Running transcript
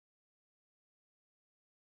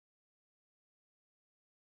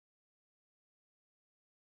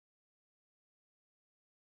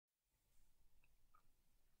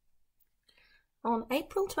On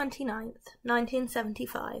April 29th,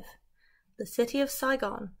 1975, the city of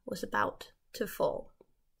Saigon was about to fall.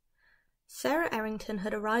 Sarah Errington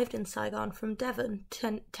had arrived in Saigon from Devon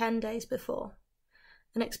 10 days before.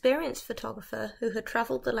 An experienced photographer who had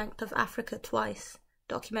travelled the length of Africa twice,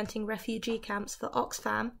 documenting refugee camps for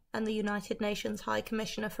Oxfam and the United Nations High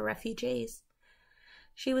Commissioner for Refugees.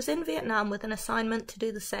 She was in Vietnam with an assignment to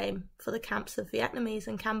do the same for the camps of Vietnamese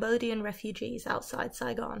and Cambodian refugees outside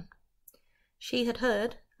Saigon. She had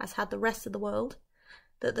heard, as had the rest of the world,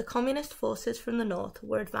 that the communist forces from the north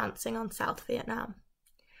were advancing on South Vietnam.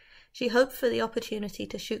 She hoped for the opportunity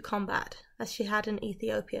to shoot combat, as she had in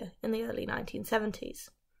Ethiopia in the early 1970s.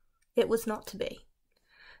 It was not to be.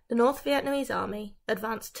 The North Vietnamese army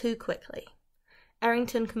advanced too quickly.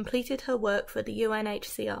 Errington completed her work for the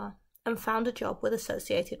UNHCR and found a job with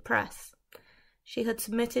Associated Press. She had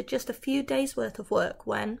submitted just a few days' worth of work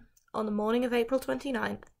when, on the morning of April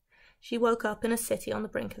 29th, she woke up in a city on the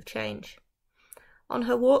brink of change. On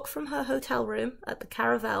her walk from her hotel room at the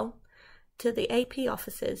Caravel to the AP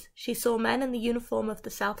offices, she saw men in the uniform of the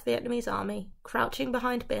South Vietnamese army crouching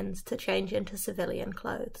behind bins to change into civilian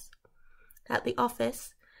clothes. At the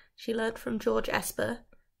office, she learnt from George Esper,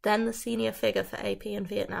 then the senior figure for AP in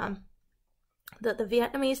Vietnam, that the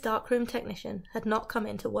Vietnamese darkroom technician had not come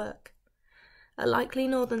into work. A likely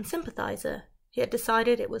northern sympathiser, he had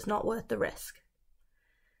decided it was not worth the risk.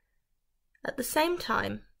 At the same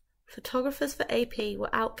time, photographers for AP were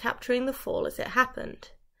out capturing the fall as it happened.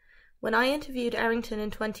 When I interviewed Errington in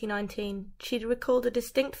 2019, she'd recalled a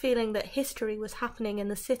distinct feeling that history was happening in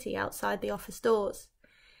the city outside the office doors.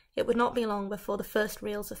 It would not be long before the first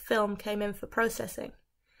reels of film came in for processing,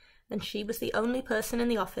 and she was the only person in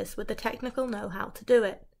the office with the technical know-how to do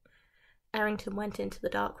it. Errington went into the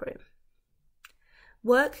darkroom.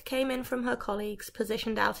 Work came in from her colleagues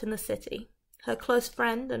positioned out in the city. Her close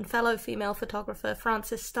friend and fellow female photographer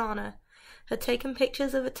Frances Starner had taken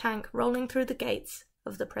pictures of a tank rolling through the gates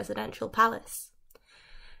of the presidential palace.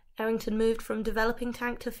 Errington moved from developing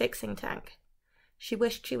tank to fixing tank. She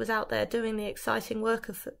wished she was out there doing the exciting work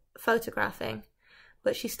of photographing,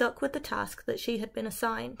 but she stuck with the task that she had been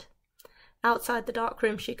assigned. Outside the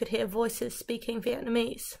darkroom she could hear voices speaking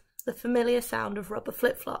Vietnamese, the familiar sound of rubber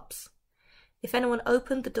flip-flops. If anyone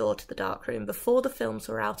opened the door to the darkroom before the films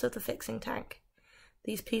were out of the fixing tank,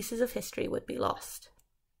 these pieces of history would be lost.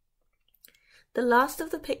 The last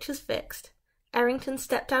of the pictures fixed, Errington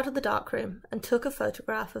stepped out of the darkroom and took a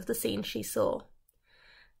photograph of the scene she saw.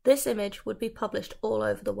 This image would be published all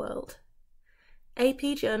over the world. AP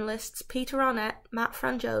journalists Peter Arnett, Matt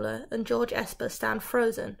Frangiola and George Esper stand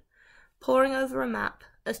frozen, poring over a map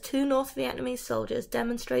as two North Vietnamese soldiers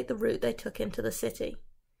demonstrate the route they took into the city.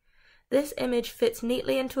 This image fits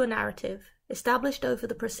neatly into a narrative, established over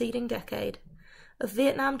the preceding decade, of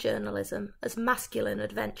Vietnam journalism as masculine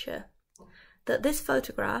adventure. That this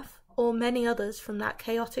photograph, or many others from that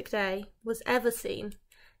chaotic day, was ever seen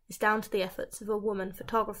is down to the efforts of a woman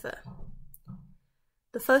photographer.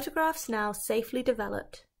 The photographs now safely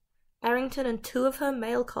developed, Errington and two of her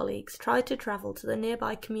male colleagues tried to travel to the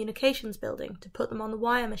nearby communications building to put them on the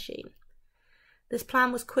wire machine. This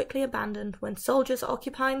plan was quickly abandoned when soldiers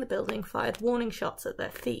occupying the building fired warning shots at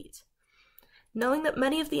their feet. Knowing that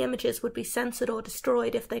many of the images would be censored or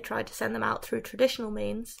destroyed if they tried to send them out through traditional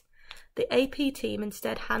means, the AP team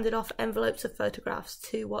instead handed off envelopes of photographs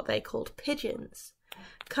to what they called pigeons,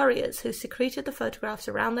 couriers who secreted the photographs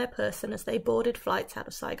around their person as they boarded flights out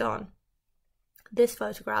of Saigon. This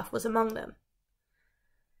photograph was among them.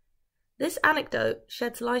 This anecdote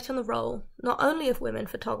sheds light on the role not only of women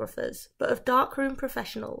photographers, but of darkroom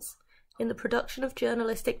professionals in the production of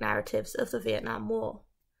journalistic narratives of the Vietnam War.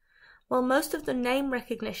 While most of the name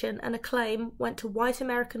recognition and acclaim went to white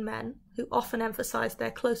American men, who often emphasized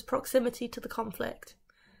their close proximity to the conflict,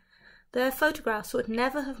 their photographs would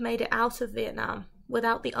never have made it out of Vietnam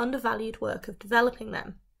without the undervalued work of developing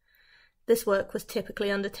them. This work was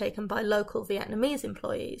typically undertaken by local Vietnamese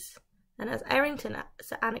employees, and as Errington's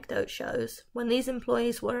anecdote shows, when these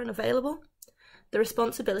employees were unavailable, the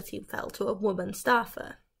responsibility fell to a woman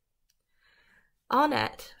staffer.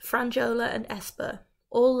 Arnett, Frangiola and Esper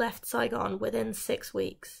all left Saigon within 6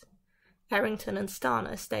 weeks. Errington and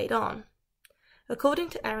Starner stayed on. According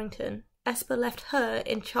to Errington, Esper left her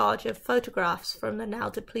in charge of photographs from the now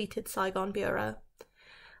depleted Saigon Bureau,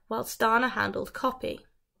 while Starner handled copy.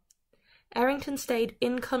 Errington stayed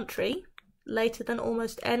in-country later than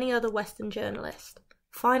almost any other Western journalist,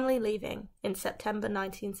 finally leaving in September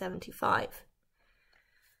 1975.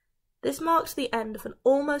 This marked the end of an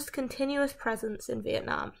almost continuous presence in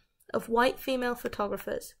Vietnam of white female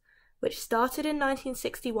photographers which started in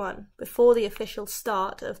 1961, before the official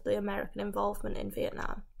start of the American involvement in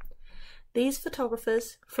Vietnam. These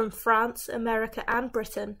photographers from France, America and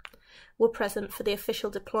Britain were present for the official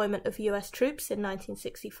deployment of US troops in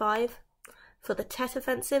 1965, for the Tet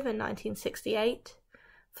Offensive in 1968,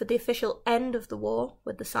 for the official end of the war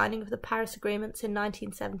with the signing of the Paris Agreements in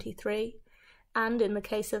 1973, and in the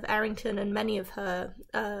case of Errington and many of her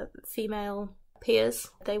female peers,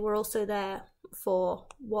 they were also there for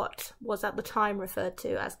what was at the time referred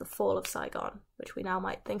to as the fall of Saigon, which we now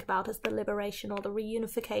might think about as the liberation or the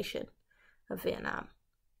reunification of Vietnam.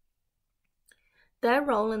 Their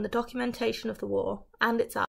role in the documentation of the war and its